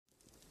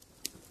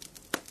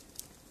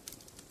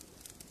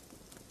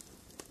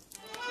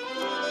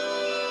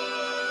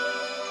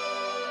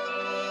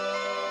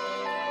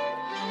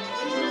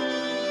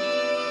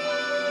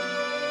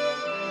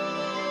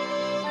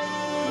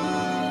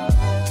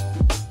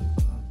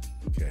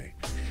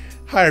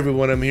Hi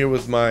everyone, I'm here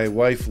with my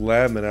wife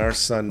Lem and our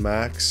son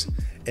Max,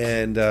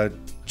 and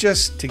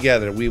just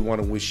together we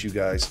want to wish you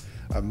guys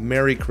a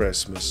Merry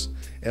Christmas,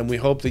 and we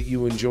hope that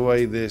you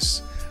enjoy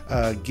this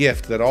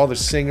gift that all the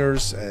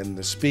singers and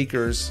the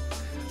speakers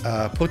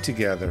put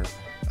together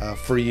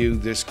for you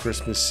this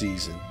Christmas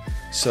season.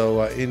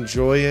 So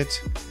enjoy it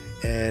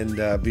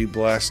and be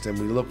blessed, and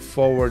we look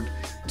forward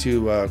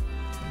to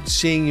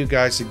seeing you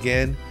guys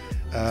again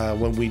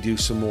when we do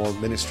some more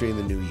ministry in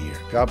the new year.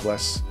 God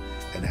bless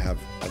and have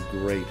a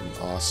great and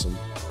awesome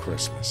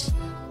Christmas.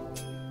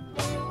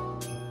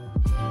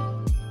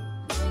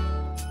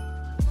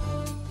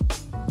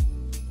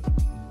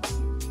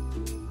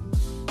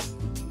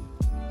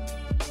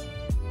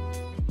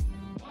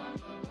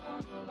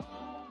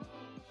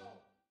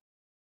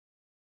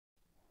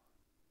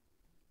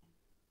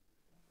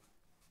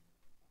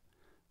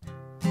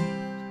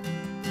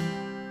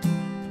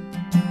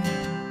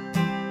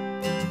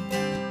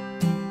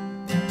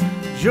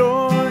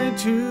 Joy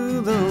to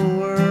the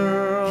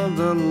world,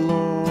 the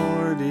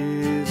Lord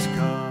is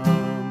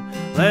come.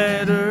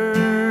 Let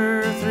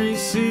earth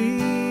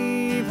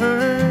receive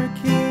her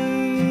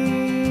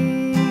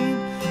King.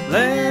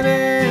 Let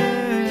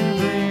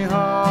every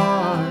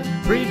heart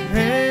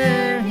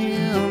prepare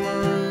him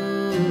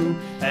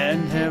room.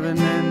 And heaven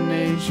and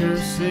nature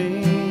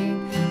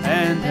sing,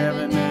 and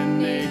heaven and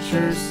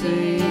nature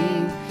sing,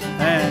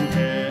 and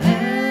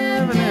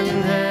heaven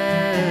and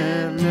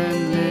heaven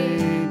and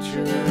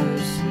nature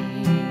sing.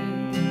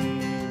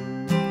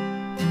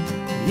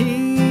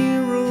 He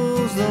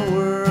rules the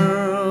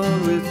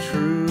world with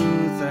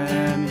truth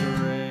and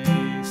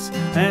grace,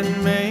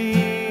 and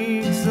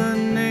makes the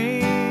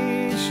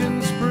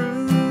nations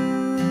prove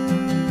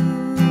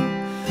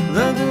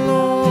the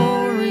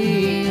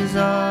glories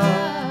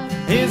of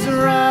his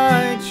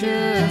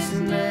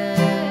righteousness,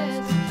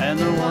 and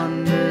the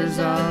wonders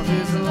of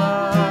his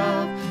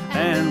love,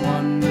 and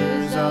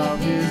wonders of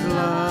his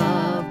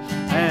love,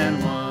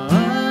 and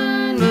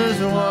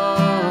wonders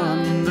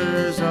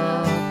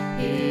of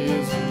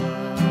his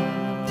love.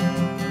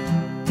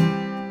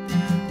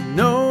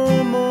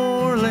 No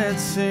more let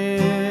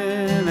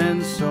sin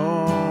and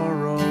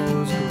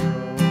sorrows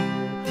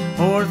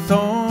grow, or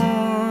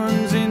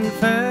thorns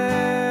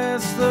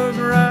infest the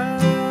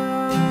ground.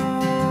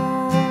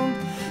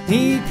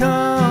 He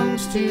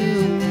comes to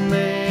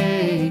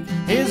make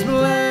his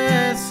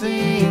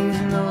blessings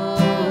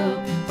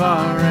known,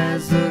 far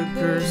as the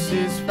curse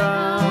is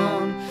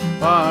found,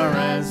 far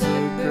as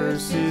the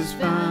curse is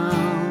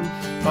found,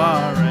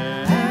 far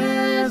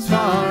as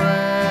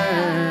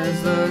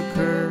the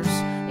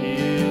curse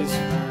is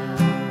found.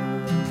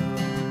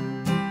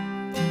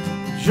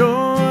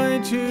 Joy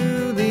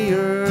to the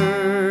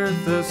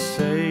earth, the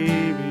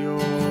Savior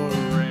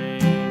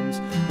reigns.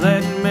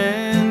 Let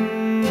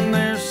men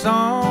their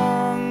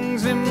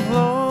songs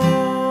employ,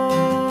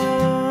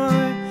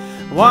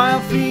 while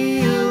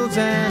fields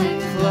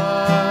and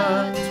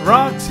floods,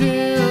 rocks,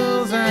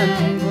 hills,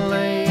 and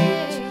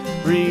glades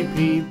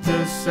repeat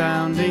the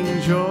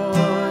sounding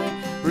joy,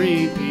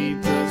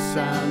 repeat the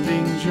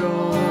sounding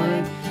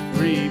joy,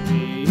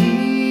 repeat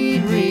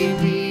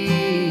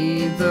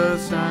the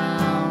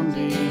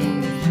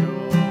sounding joy.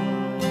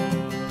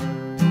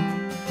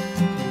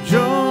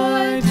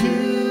 Joy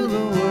to the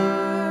world.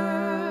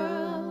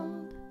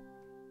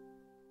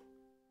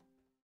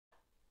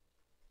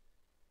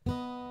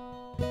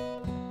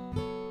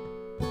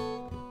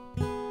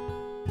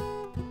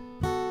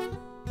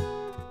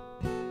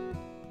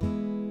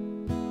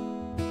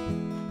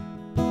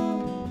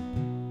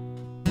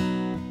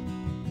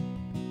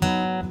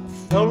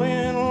 Fell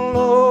in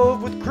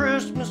love with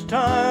Christmas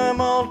time,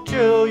 I'll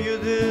tell you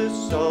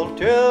this, I'll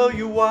tell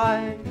you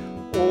why.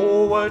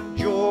 Oh, what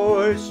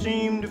joy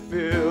seemed to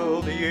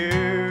fill the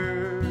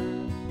air.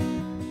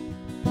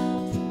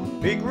 From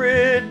big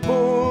red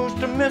bows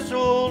to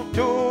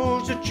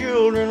mistletoes, the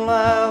children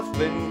laugh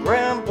and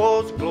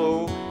grandpa's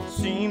glow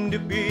seemed to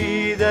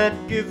be that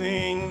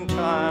giving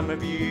time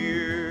of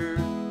year.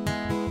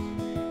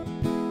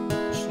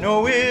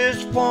 Snow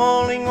is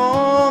falling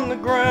on the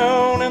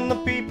ground and the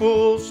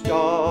people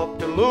stop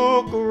to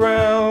look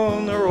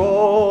around. They're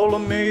all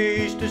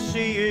amazed to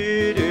see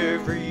it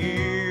every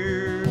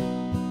year.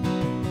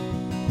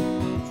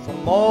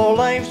 From all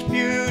life's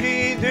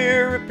beauty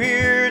there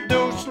appeared,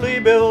 those sleigh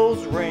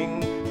bells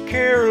ring,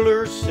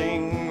 carolers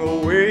sing,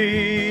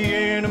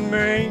 away in a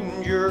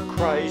manger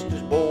Christ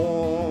is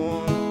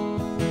born.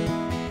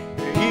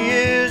 He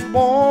is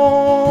born,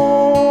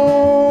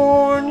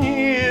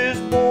 he is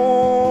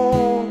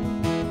born,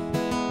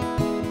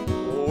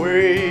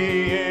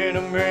 away in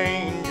a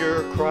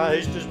manger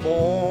Christ is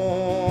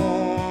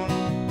born.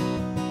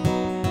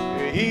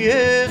 He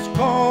has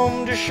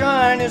come to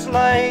shine his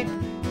light,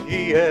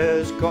 he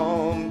has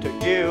come to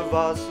give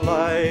us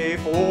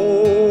life.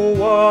 Oh,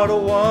 what a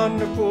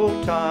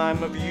wonderful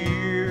time of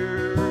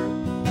year.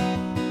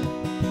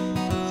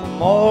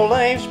 From all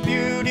life's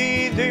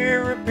beauty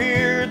there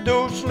appeared,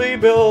 those sleigh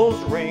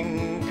bells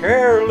ring,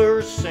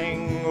 carolers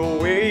sing,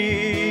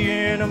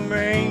 away in a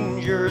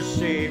manger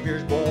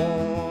Savior's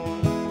born.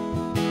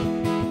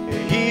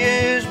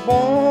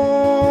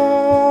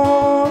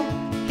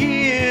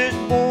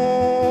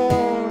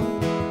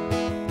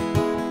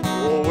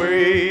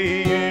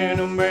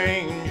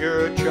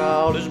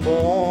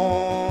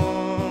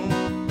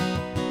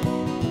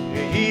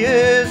 He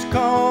has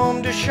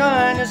come to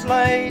shine His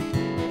light.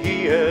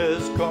 He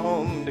has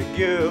come to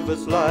give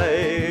us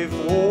life.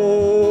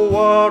 Oh,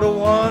 what a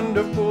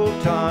wonderful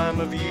time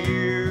of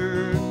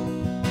year.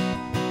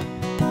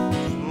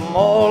 From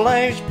all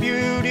life's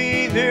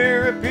beauty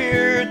there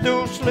appeared,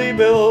 those sleigh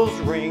bells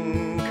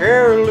ring,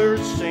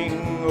 carolers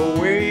sing,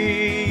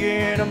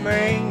 away in a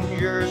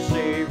manger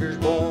Savior's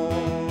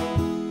born.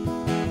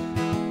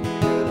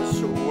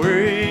 Yes,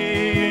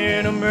 away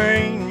in a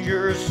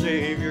manger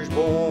Savior's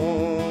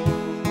born.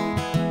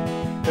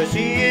 'Cause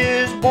He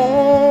is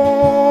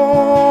born,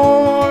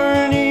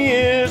 He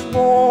is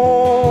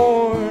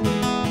born.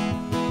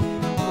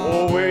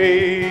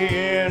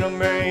 Away in a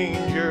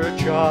manger a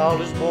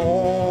child is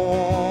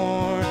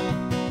born.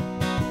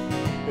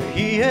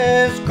 He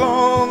has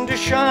come to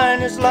shine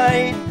His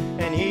light,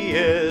 and He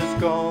has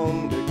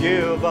come to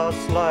give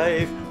us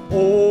life.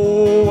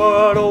 Oh,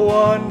 what a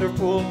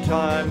wonderful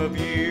time of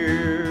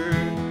year.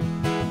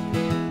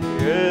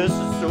 Yes,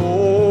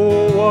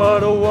 oh,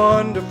 what a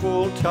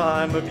wonderful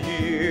time of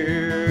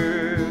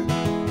year.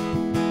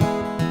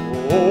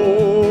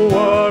 Oh,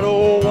 what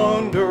a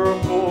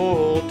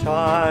wonderful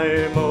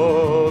time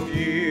of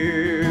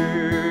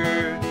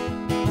year.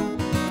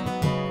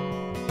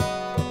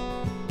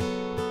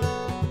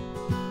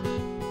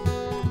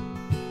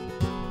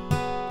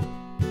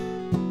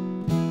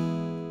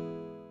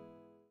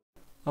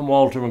 I'm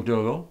Walter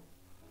MacDougall,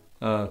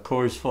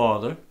 Corey's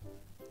father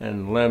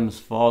and Lem's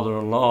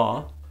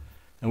father-in-law.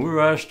 And we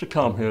were asked to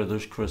come here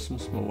this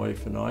Christmas, my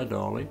wife and I,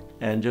 Dolly,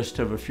 and just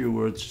have a few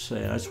words to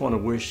say. I just want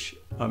to wish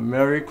a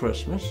Merry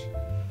Christmas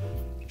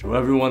to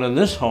everyone in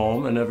this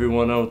home and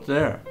everyone out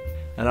there.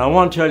 And I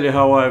want to tell you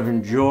how I've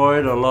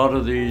enjoyed a lot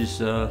of these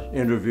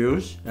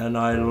interviews, and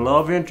I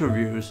love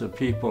interviews of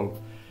people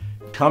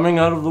coming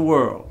out of the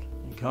world,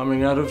 and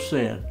coming out of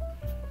sin,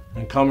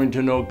 and coming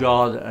to know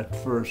God at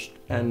first,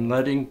 and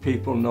letting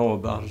people know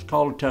about it. It's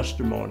called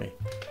testimony.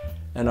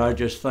 And I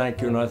just thank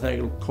you, and I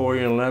thank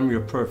Corey and Lem,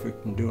 you're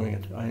perfect in doing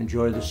it. I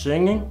enjoy the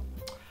singing.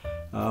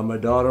 My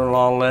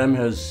daughter-in-law Lem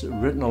has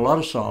written a lot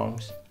of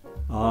songs.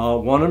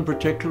 One in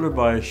particular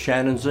by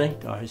Shannon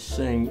I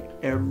sing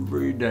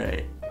every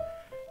day.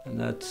 And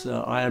that's,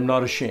 I Am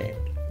Not Ashamed.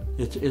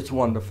 It's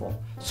wonderful.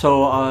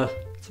 So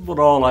that's about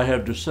all I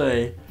have to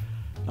say.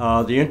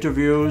 The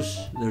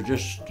interviews, they're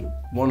just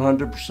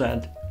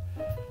 100%.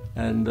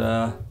 And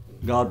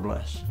God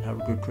bless. Have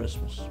a good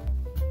Christmas.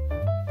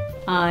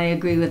 I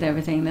agree with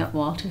everything that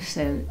Walter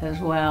said as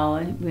well.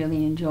 I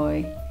really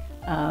enjoy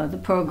the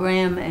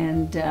program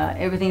and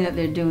everything that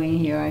they're doing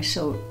here.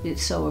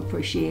 It's so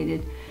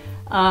appreciated.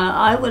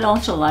 I would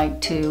also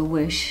like to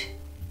wish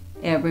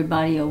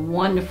everybody a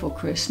wonderful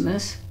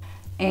Christmas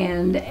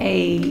and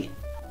a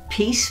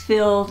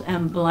peace-filled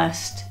and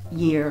blessed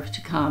year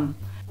to come.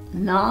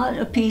 Not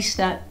a peace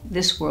that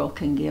this world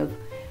can give,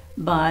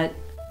 but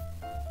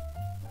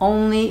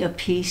only a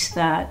peace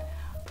that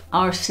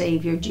our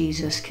Savior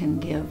Jesus can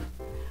give.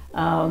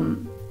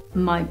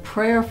 My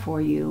prayer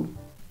for you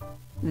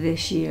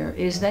this year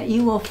is that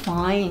you will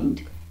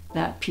find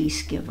that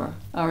peace giver,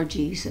 our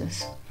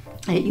Jesus,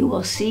 that you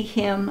will seek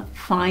Him,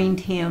 find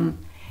Him,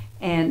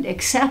 and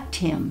accept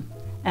Him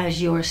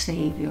as your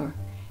Savior,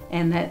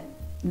 and that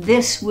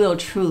this will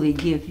truly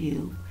give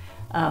you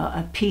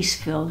a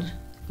peace-filled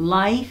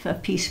life, a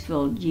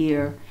peace-filled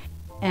year,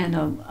 and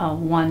a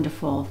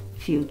wonderful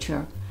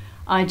future.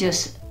 I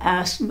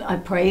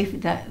pray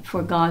that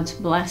for God's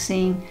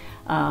blessing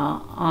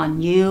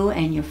on you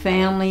and your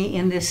family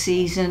in this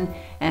season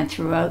and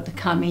throughout the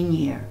coming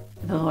year.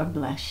 The Lord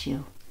bless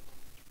you.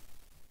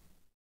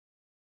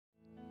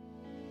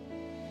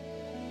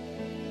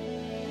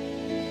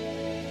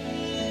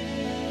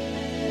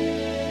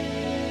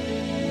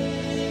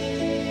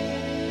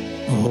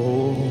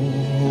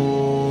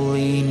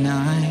 Holy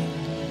night,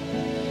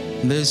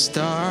 the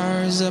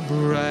stars are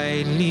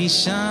brightly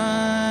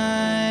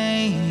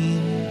shining.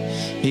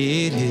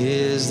 It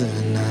is the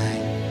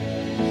night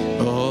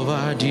of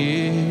our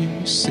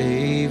dear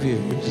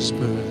Savior's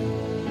birth.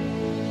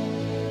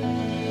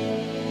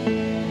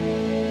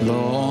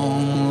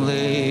 Long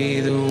lay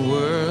the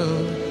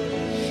world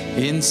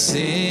in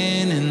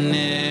sin and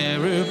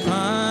error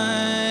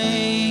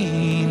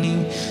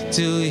pining,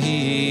 till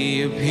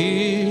He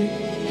appeared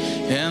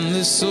and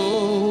the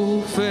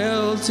soul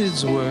felt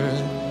its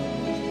worth.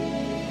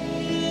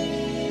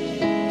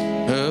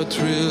 A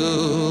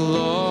thrill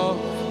of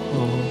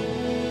hope,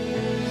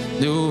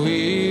 the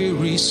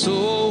weary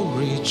soul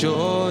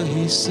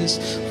rejoices,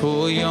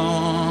 for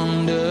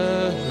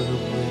yonder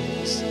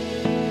breaks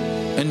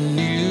a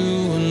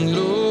new and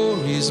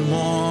glorious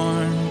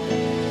morn.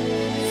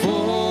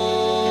 Fall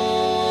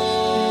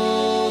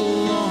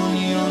on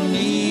your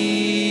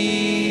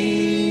knees,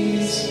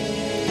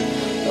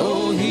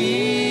 oh,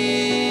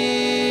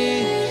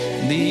 hear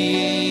the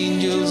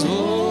angels'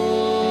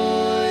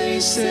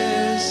 voices,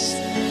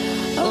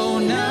 oh,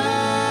 night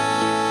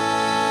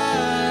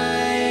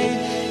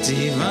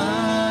divine,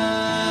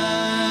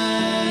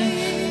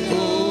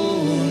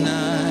 oh,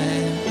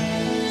 night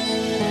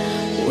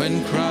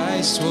when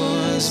Christ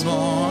was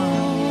born.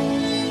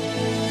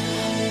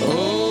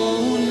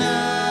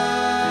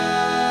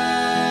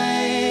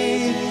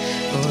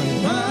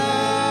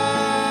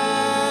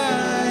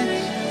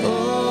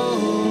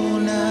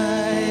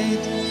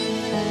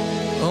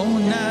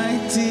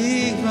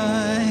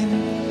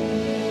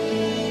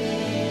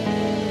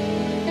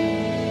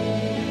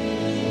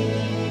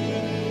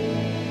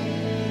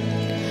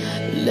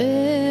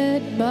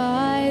 led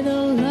by the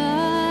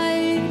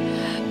light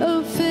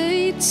of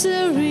faith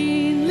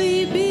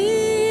serenely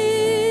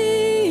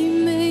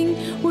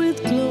beaming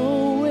with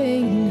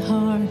glowing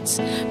hearts,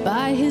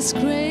 by his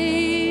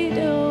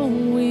cradle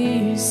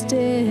we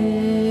stand.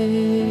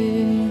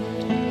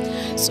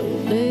 So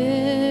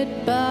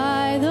led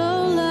by the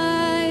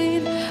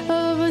light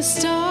of a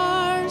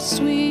star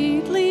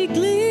sweetly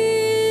gleaming,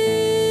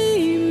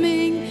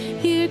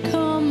 here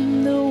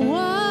come the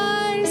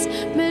wise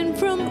men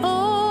from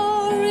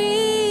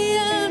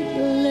Orient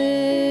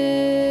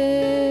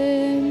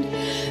land.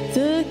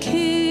 The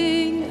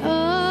King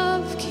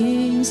of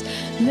Kings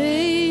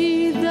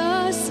lay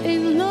thus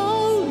in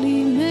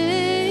lowly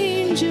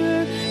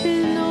manger,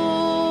 in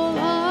all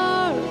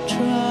our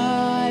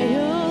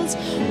trials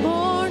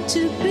born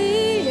to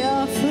be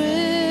our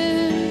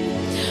friend.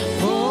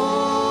 Fall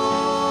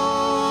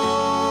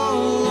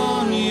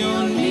on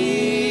your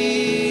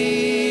knees,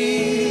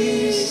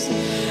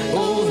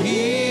 oh,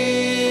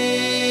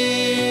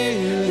 hear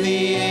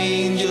the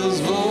angels'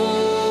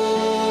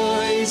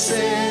 voices,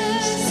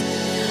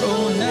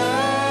 oh,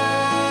 night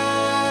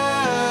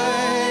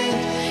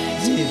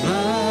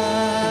divine,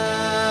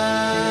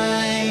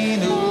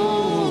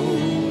 oh,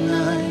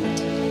 night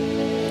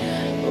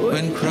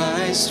when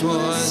Christ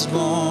was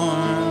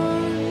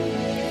born,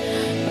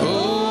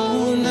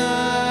 oh, night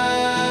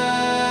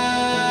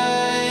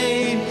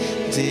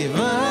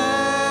divine,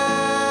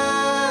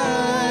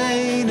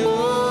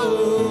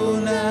 oh,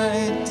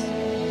 night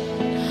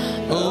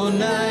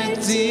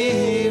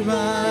divine.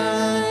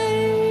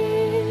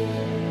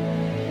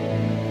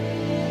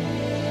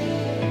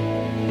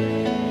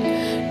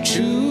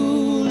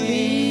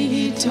 Truly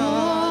he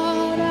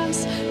taught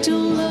us to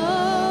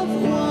love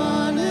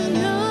one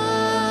another.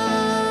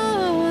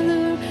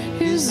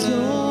 His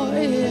law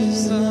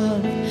is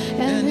love,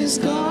 and his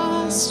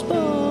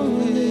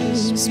gospel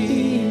is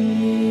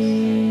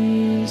peace.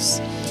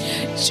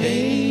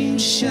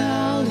 Chains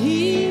shall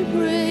he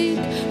break,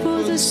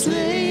 for the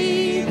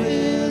slave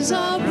is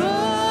our brother,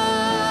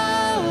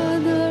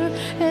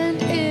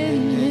 and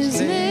in his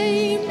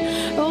name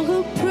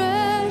all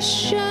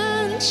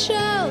oppression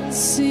shall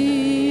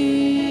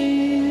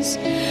cease.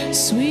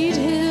 Sweet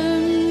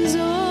hymns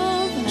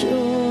of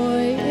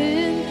joy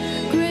in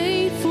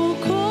grateful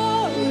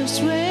chorus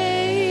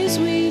raise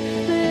we,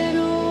 let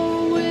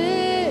all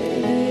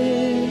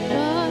within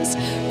us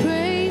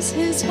praise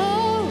his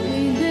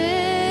holy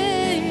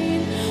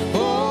name.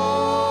 Fall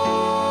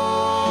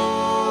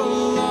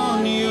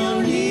on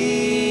your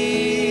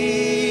knees,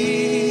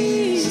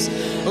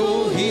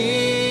 oh,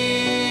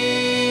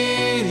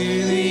 hear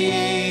the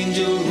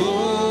angel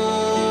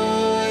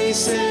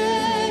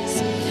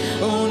voices,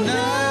 oh, night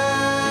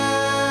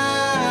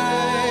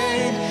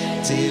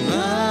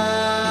divine,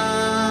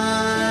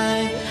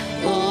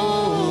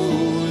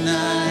 oh,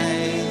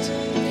 night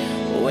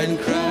when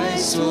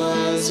Christ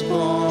was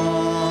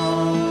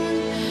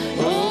born,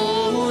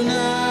 oh,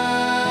 night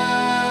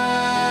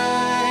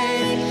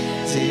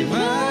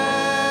divine,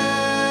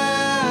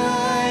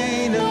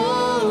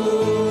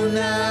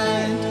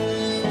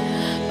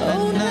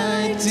 oh,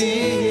 night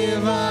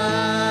divine.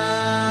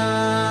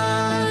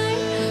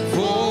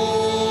 Fall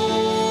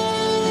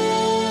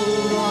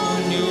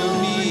on your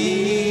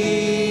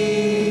knees,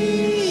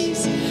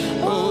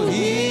 oh,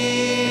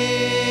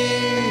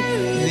 hear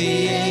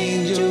the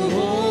angel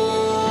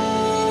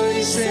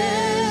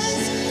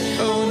voices,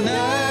 oh,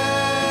 night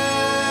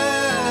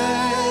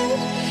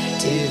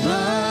divine,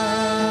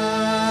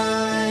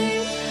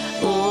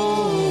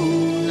 oh,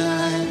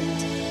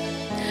 night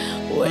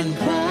when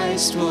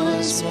Christ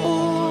was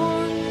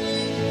born,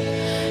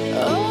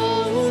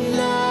 oh,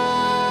 night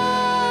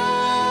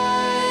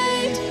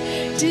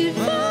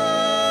divine,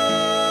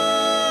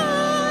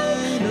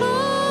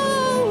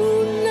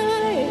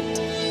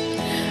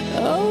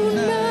 oh,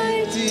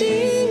 night divine.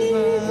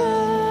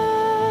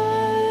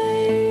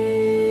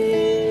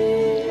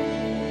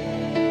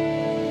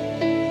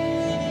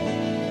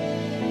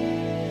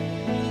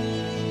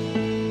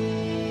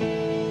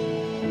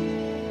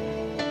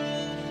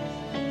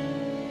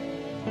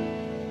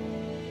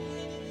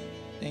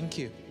 Thank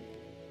you.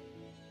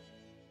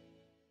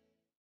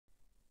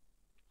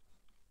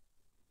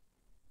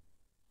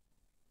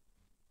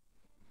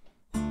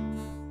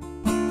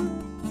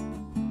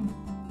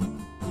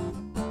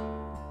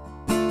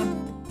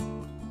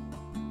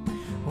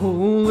 Oh,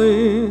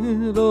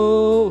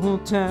 little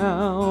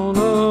town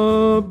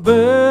of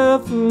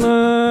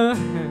Bethlehem,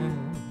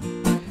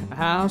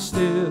 how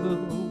still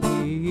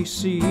we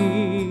see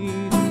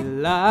the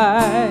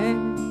light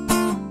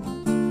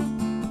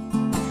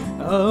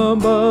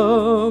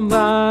above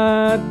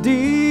my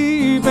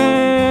deep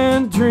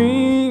and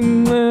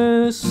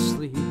dreamless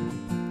sleep.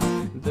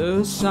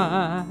 The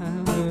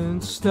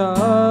silent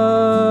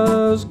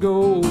stars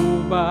go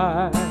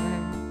by,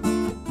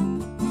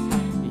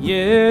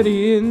 yet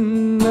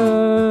in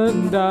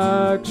the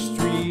dark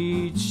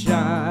street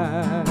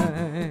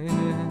shine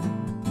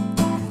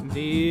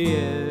the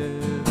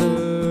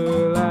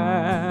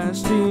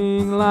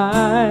everlasting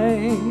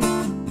light.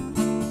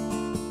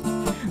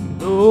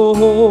 The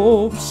whole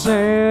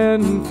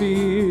and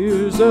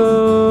fears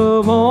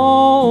of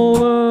all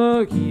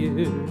the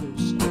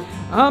years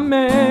I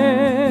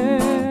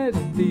met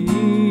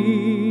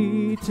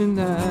thee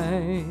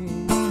tonight.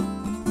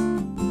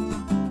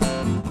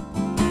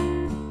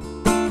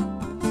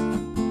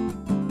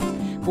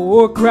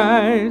 For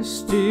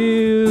Christ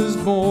is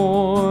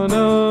born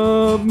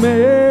of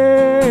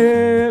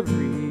Mary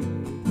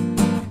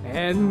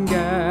and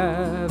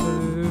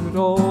gathered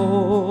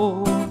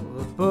all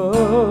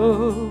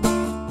above.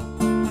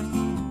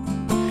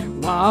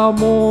 While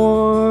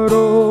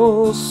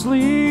mortals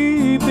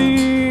sleep,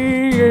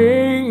 the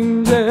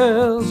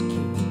angels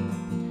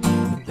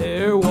keep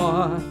their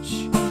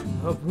watch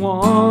of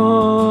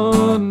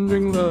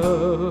wandering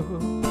love.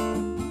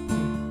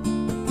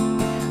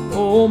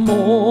 Oh,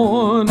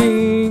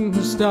 morning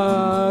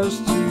stars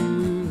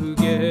together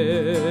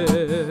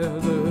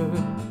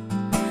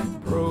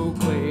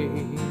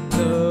proclaim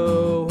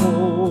the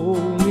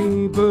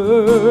holy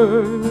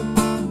birth,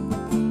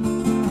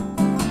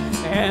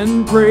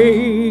 and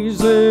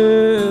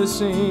praises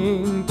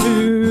sing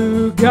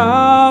to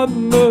God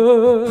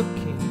the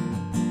King,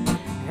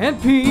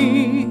 and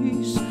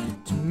peace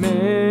to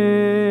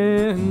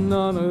men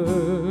on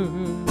earth.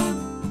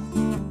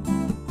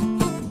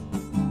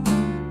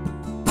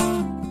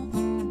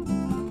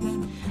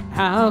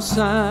 How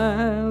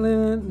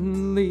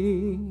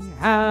silently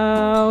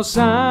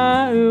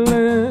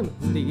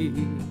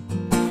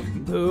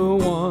the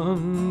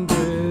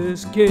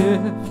wondrous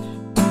gift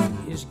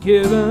is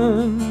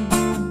given.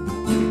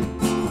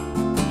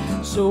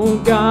 So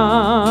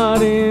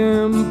God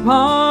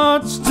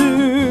imparts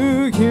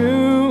to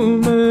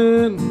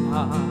human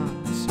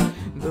hearts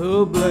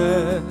the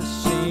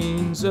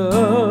blessings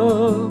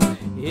of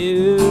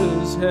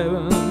His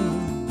heaven.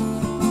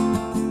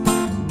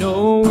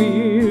 No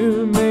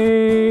ear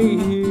may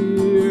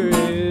hear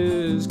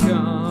His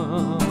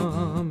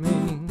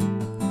coming,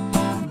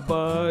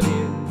 but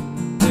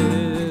in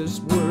this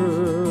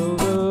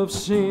world of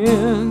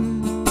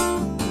sin,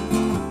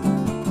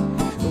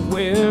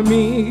 where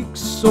meek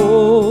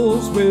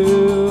souls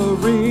will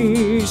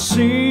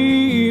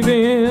receive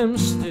Him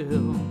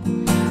still,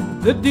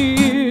 the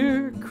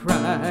dear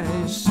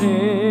Christ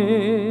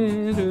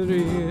entered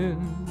in.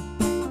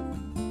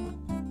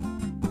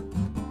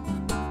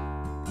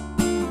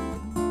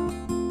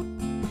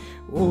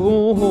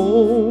 O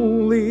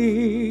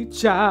holy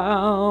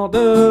child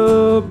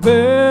of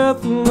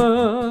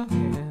Bethlehem,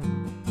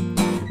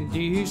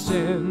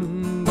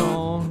 descend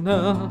on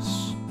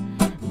us,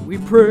 we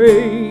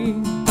pray.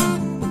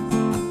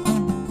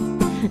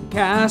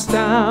 Cast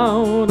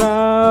out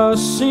our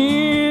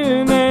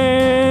sin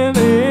and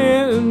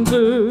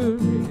enter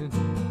in.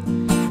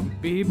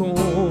 Be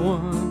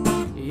born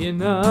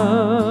in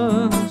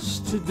us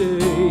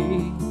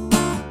today.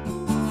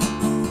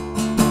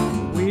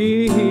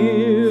 We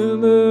hear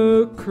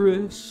the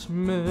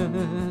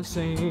Christmas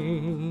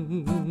angels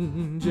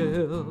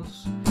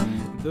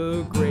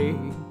the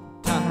great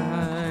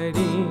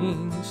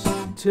tidings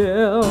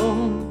tell.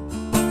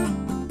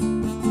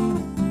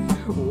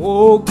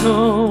 Oh,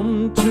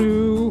 come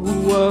to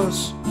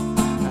us,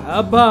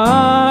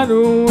 abide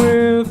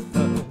with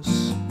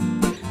us,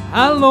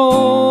 our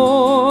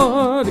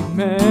Lord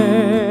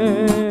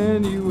Emmanuel.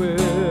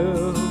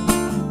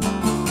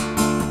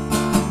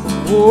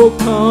 Oh,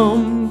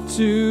 come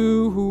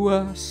to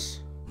us,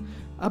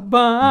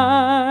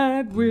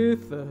 abide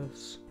with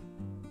us,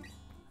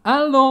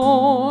 our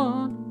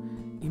Lord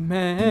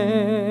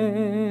Emmanuel.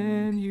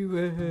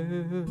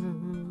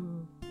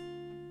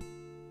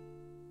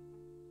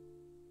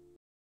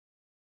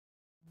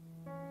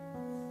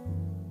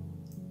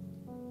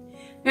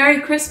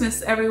 Merry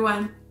Christmas,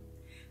 everyone.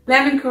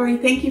 Lem and Corey,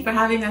 thank you for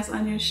having us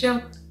on your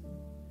show.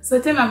 So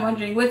Tim, I'm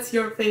wondering, what's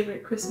your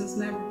favorite Christmas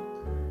memory?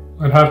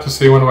 I'd have to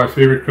say one of my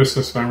favorite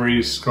Christmas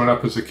memories growing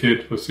up as a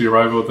kid was the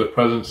arrival of the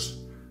presents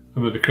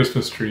under the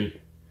Christmas tree.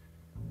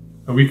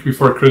 A week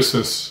before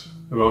Christmas,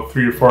 about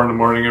 3 or 4 in the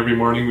morning, every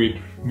morning,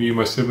 me and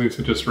my siblings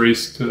would just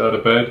race out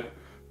of bed,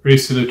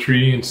 race to the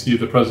tree and see if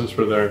the presents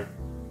were there.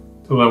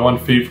 Till that one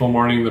fateful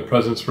morning, the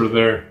presents were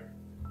there.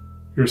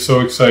 We were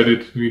so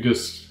excited, we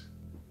just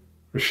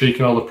were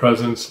shaking all the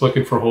presents,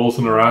 looking for holes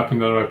in the wrapping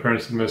that my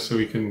parents had missed so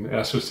we can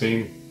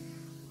ascertain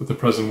what the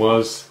present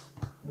was.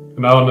 And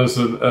now as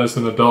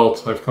an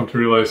adult, I've come to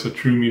realize the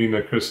true meaning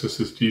of Christmas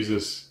is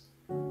Jesus.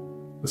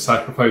 The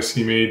sacrifice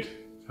He made,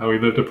 how He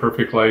lived a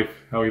perfect life,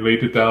 how He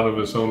laid it down of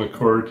His own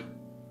accord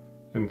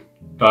and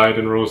died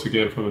and rose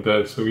again from the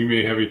dead so we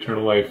may have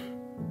eternal life.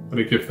 What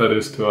a gift that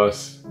is to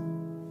us.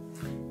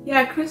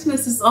 Yeah,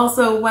 Christmas is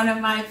also one of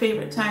my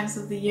favorite times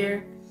of the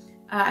year.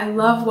 I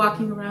love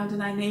walking around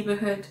in our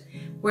neighborhood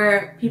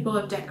where people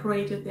have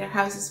decorated their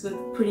houses with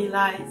pretty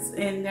lights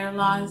and their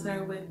lawns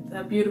are with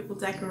beautiful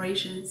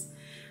decorations.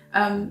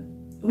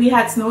 We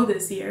had snow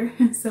this year,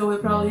 so we'll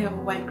probably have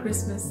a white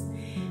Christmas.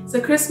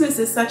 So Christmas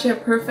is such a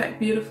perfect,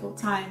 beautiful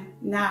time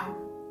now.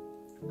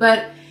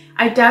 But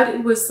I doubt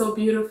it was so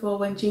beautiful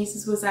when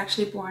Jesus was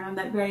actually born on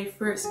that very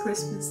first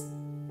Christmas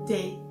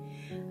day.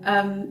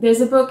 There's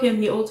a book in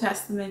the Old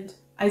Testament,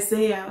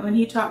 Isaiah, when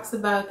he talks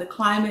about the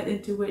climate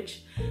into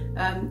which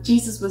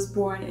Jesus was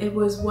born, it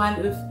was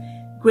one of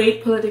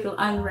great political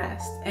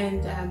unrest,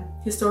 and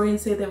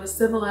historians say there was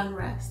civil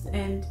unrest,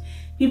 and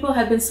people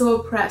had been so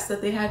oppressed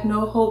that they had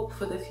no hope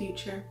for the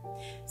future.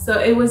 So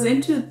it was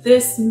into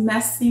this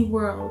messy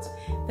world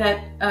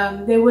that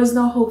there was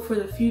no hope for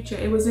the future.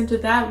 It was into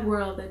that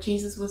world that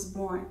Jesus was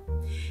born.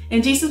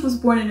 And Jesus was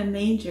born in a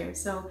manger,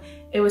 so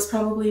it was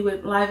probably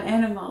with live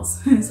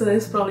animals. So it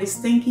was probably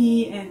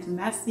stinky and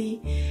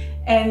messy.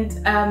 And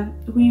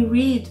we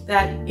read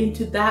that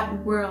into that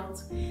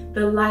world,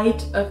 the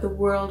light of the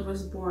world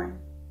was born.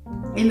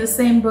 In the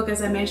same book,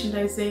 as I mentioned,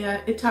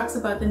 Isaiah, it talks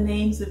about the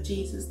names of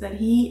Jesus, that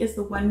he is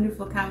the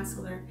wonderful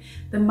counselor,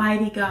 the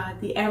mighty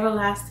God, the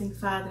everlasting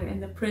Father,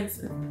 and the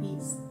Prince of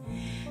Peace.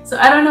 So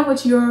I don't know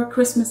what your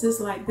Christmas is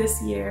like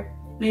this year.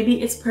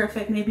 Maybe it's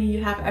perfect, maybe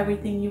you have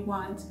everything you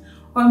want,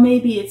 or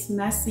maybe it's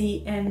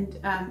messy and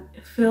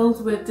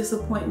filled with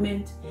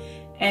disappointment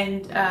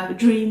and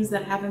dreams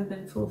that haven't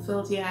been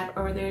fulfilled yet,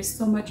 or there's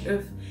so much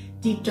of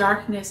deep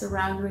darkness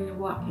around where you're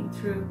walking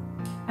through.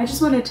 I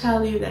just want to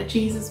tell you that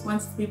Jesus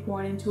wants to be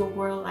born into a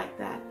world like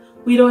that.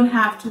 We don't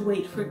have to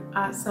wait for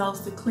ourselves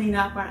to clean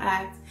up our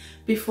act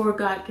before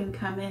God can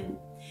come in.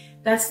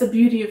 That's the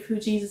beauty of who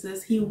Jesus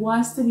is. He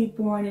wants to be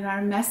born in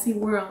our messy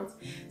world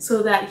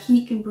so that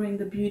he can bring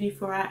the beauty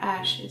for our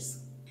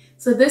ashes.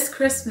 So this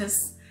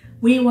Christmas,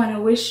 we want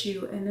to wish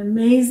you an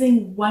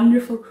amazing,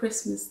 wonderful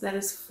Christmas that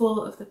is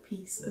full of the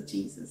peace of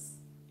Jesus.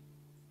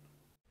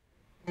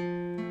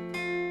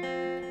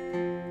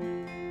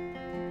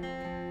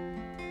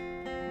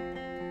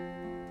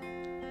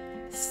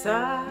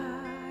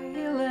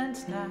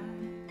 Silent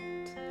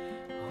night,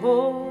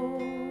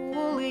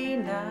 holy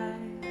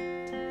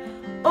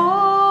night,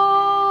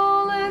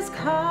 all is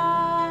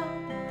calm,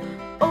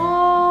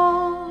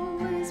 all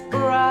is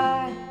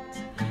bright,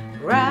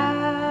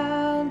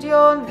 round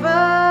your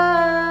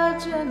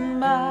Virgin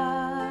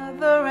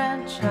Mother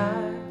and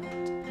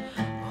Child,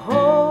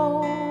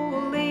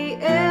 holy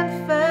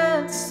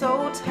infant,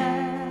 so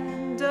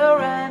tender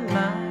and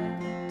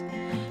mild,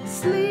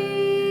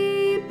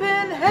 sleep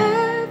in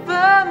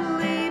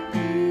heavenly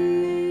peace,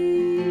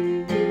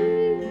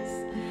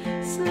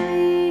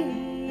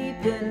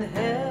 sleep in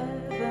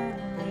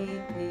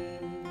heavenly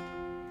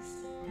peace.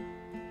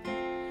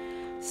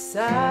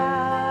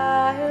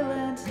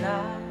 Silent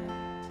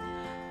night,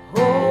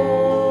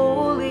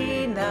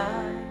 holy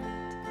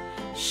night,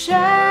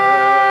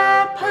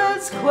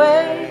 shepherds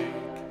quake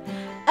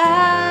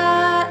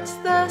at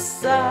the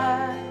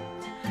sight,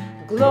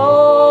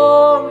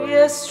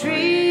 glorious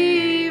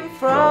stream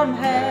from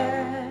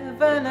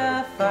heaven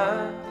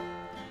afar,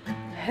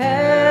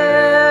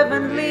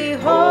 heavenly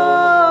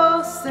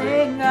hosts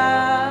sing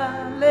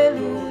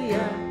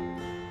Alleluia,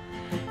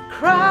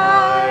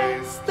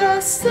 Christ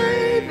the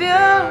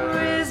Savior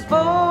is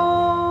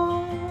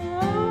born,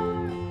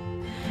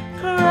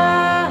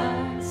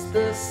 Christ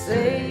the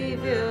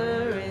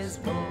Savior is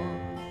born.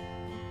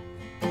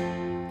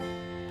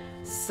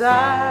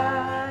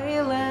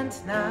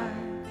 Silent night,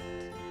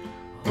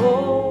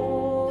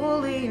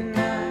 holy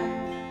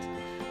night,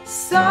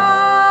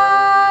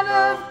 Son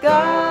of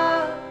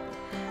God,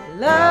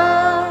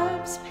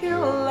 love's pure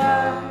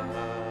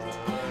light,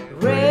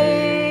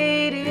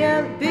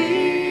 radiant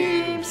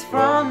beams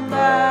from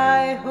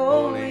thy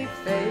holy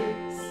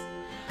face,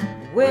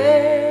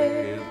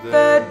 with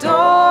the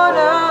dawn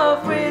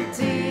of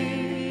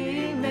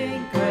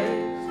redeeming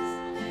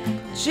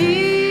grace.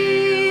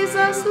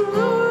 Jesus,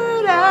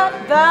 Lord,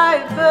 at thy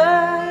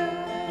birth,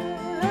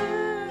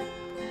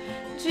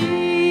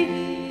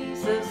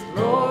 Jesus,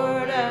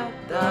 Lord, at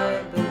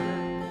thy birth.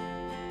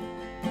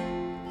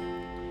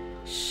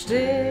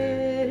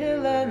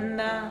 Stille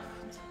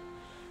Nacht,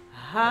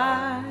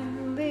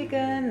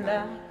 heilige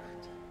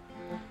Nacht,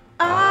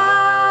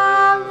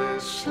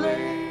 alles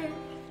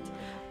schläft,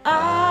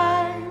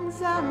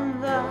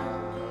 einsam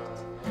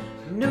wacht,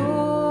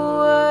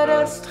 nur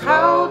das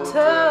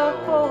traute,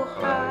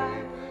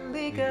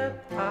 hochheilige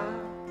Paar,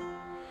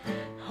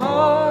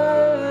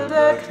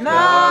 holder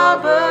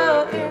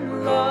Knabe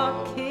in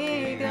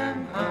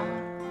lockigem Haar,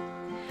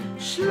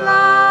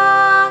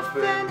 schlaf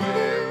in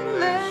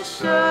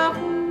himmlischer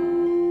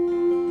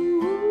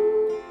Ruhe,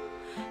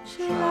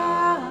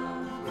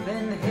 schlaf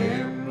in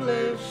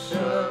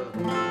himmlischer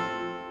Ruhe.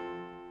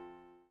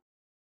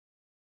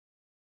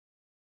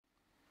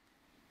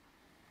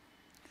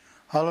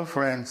 Hello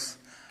friends,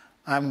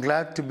 I'm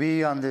glad to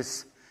be on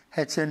this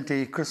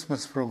HNT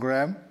Christmas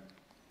program.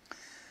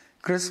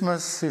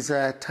 Christmas is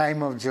a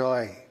time of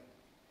joy.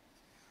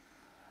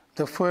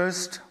 The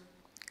first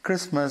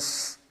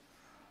Christmas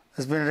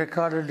has been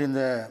recorded in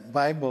the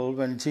Bible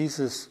when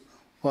Jesus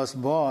was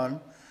born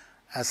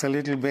as a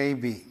little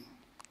baby.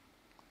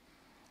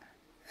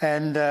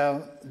 And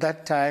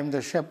that time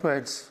the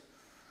shepherds,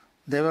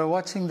 they were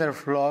watching their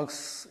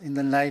flocks in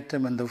the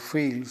nighttime in the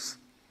fields.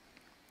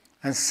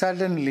 And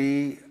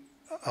suddenly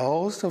a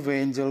host of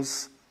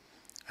angels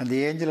and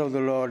the angel of the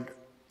Lord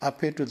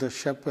appeared to the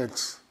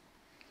shepherds.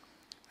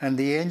 And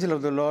the angel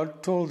of the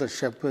Lord told the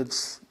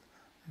shepherds,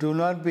 do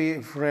not be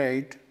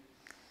afraid.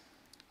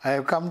 I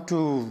have come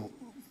to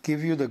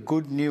give you the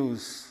good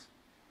news,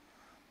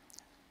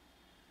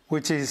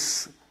 which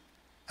is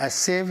a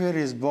Savior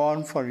is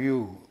born for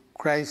you,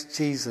 Christ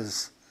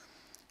Jesus,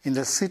 in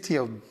the city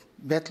of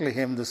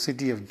Bethlehem, the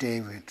city of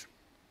David.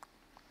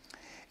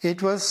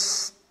 It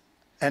was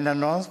an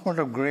announcement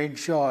of great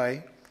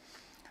joy,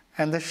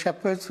 and the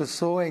shepherds were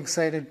so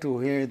excited to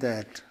hear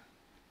that.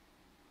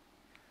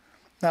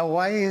 Now,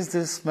 why is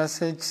this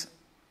message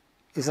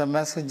a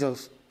message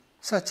of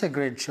such a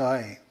great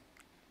joy?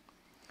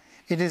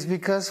 It is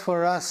because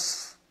for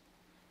us,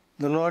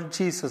 the Lord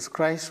Jesus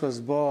Christ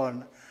was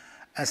born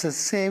as a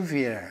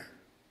Savior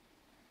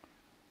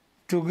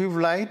to give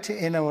light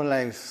in our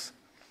lives,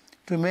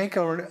 to make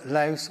our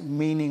lives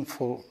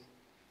meaningful.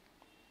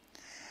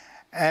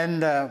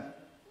 And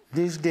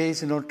these days,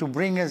 to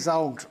bring us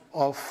out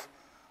of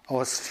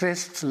our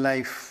stressed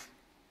life,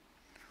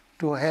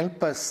 to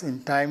help us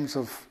in times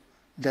of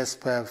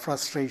despair,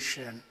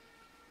 frustration,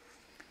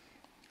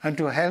 and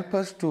to help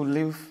us to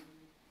live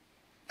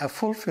a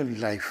fulfilled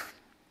life.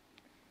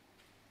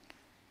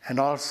 And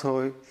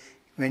also,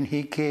 when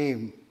He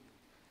came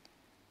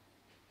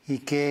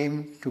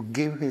to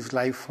give His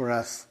life for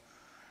us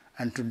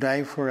and to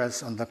die for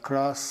us on the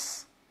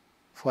cross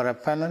for a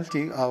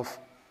penalty of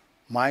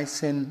my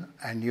sin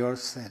and your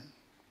sin.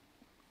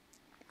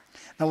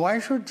 Now, why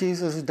should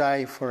Jesus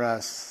die for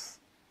us?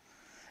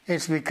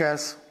 It's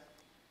because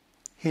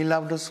He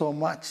loved us so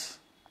much.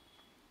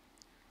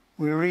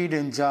 We read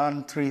in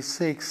John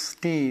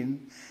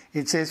 3:16,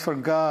 it says, "For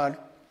God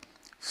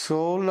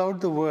so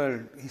loved the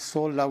world, He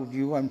so loved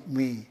you and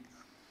me,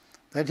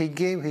 that He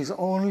gave His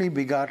only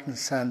begotten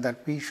Son,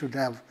 that we should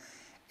have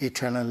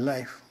eternal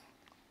life."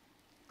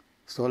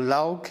 So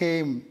love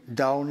came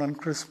down on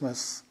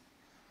Christmas.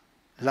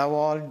 Love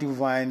all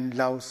divine,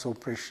 love so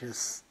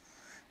precious.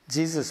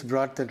 Jesus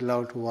brought that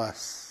love to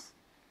us.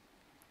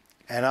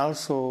 And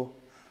also,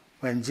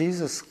 when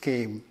Jesus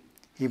came,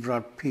 He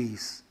brought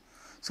peace.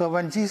 So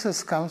when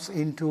Jesus comes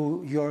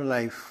into your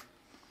life,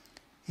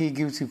 He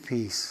gives you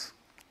peace.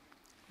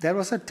 There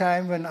was a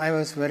time when I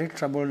was very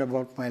troubled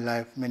about my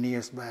life many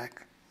years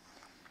back.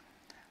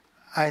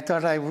 I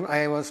thought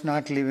I was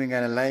not living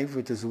a life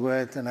which is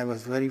worth, and I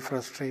was very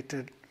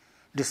frustrated,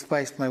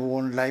 despised my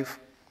own life,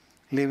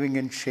 living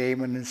in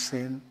shame and in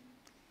sin.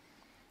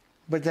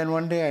 But then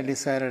one day I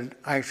decided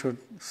I should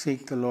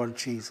seek the Lord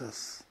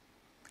Jesus.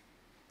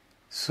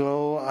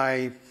 So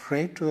I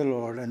prayed to the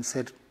Lord and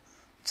said,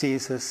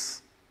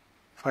 "Jesus,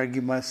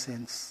 forgive my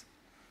sins.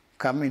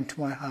 Come into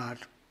my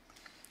heart."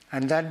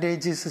 And that day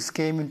Jesus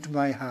came into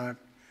my heart,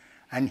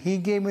 and He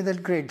gave me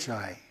that great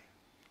joy.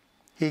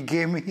 He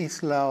gave me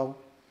His love,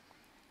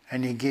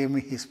 and He gave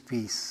me His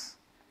peace.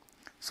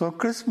 So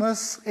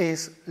Christmas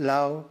is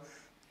love,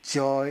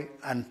 joy,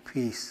 and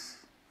peace.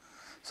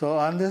 So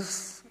on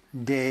this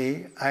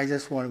day, I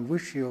just want to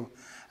wish you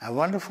a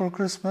wonderful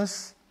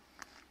Christmas,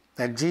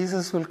 that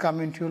Jesus will come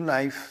into your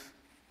life.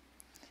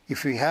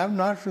 If you have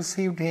not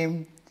received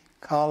Him,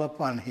 call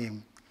upon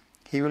Him.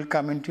 He will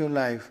come into your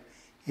life.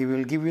 He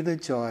will give you the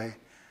joy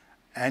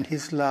and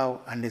His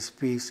love and His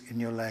peace in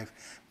your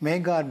life. May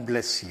God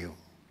bless you.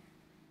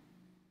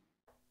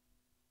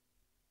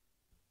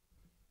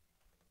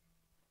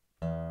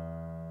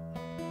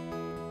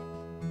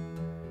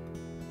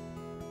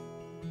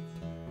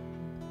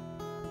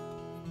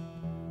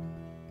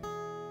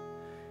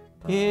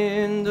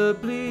 In the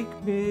bleak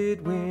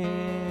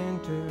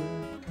midwinter,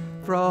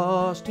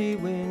 frosty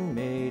wind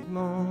made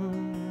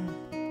moan.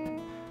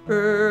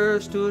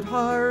 Earth stood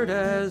hard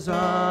as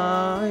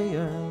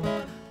iron,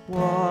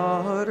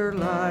 water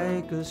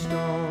like a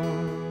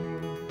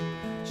stone.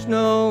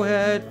 Snow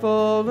had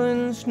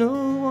fallen,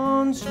 snow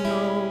on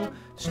snow,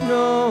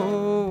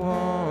 snow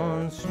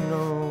on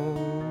snow.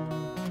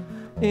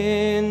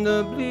 In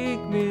the bleak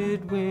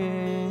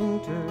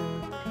midwinter,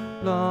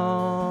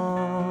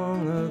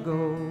 long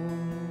ago.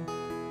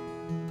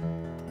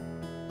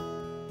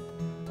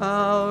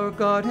 Our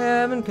God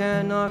heaven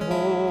cannot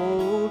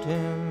hold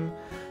Him,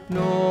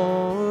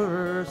 nor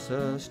earth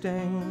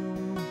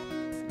sustain.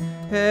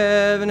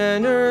 Heaven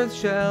and earth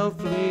shall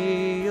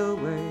flee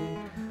away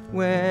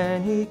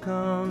when He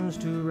comes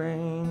to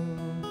reign.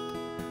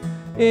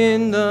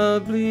 In the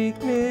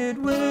bleak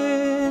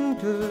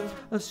midwinter,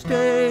 a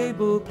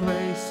stable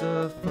place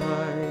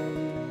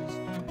suffice.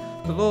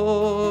 The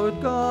Lord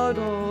God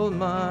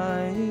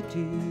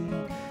Almighty,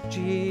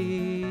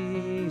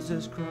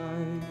 Jesus Christ.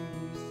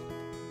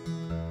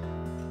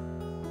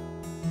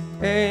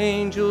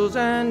 Angels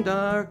and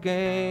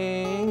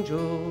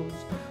archangels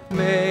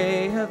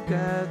may have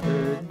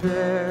gathered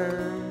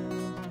there.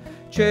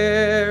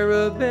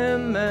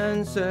 Cherubim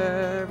and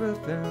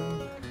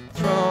seraphim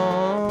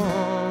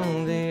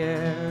throng the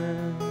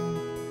air.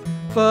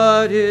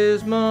 But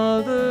His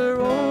mother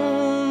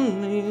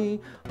only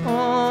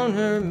on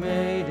her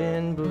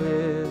maiden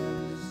bliss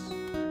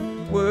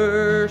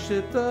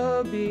worship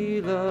the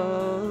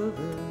beloved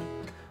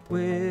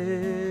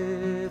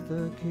with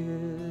a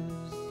kiss.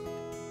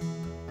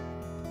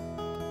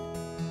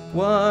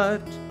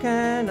 What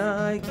can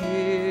I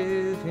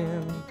give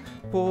him,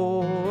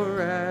 poor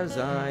as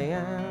I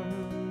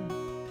am?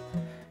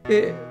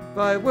 If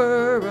I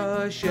were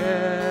a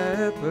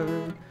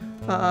shepherd,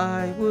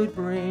 I would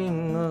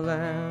bring a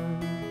lamb.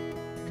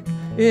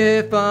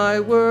 If I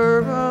were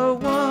a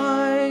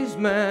wise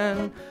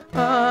man,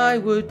 I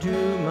would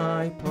do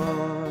my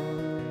part.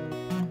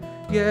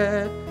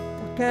 Yet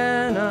what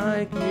can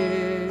I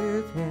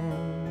give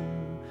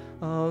him?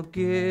 I'll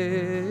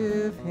give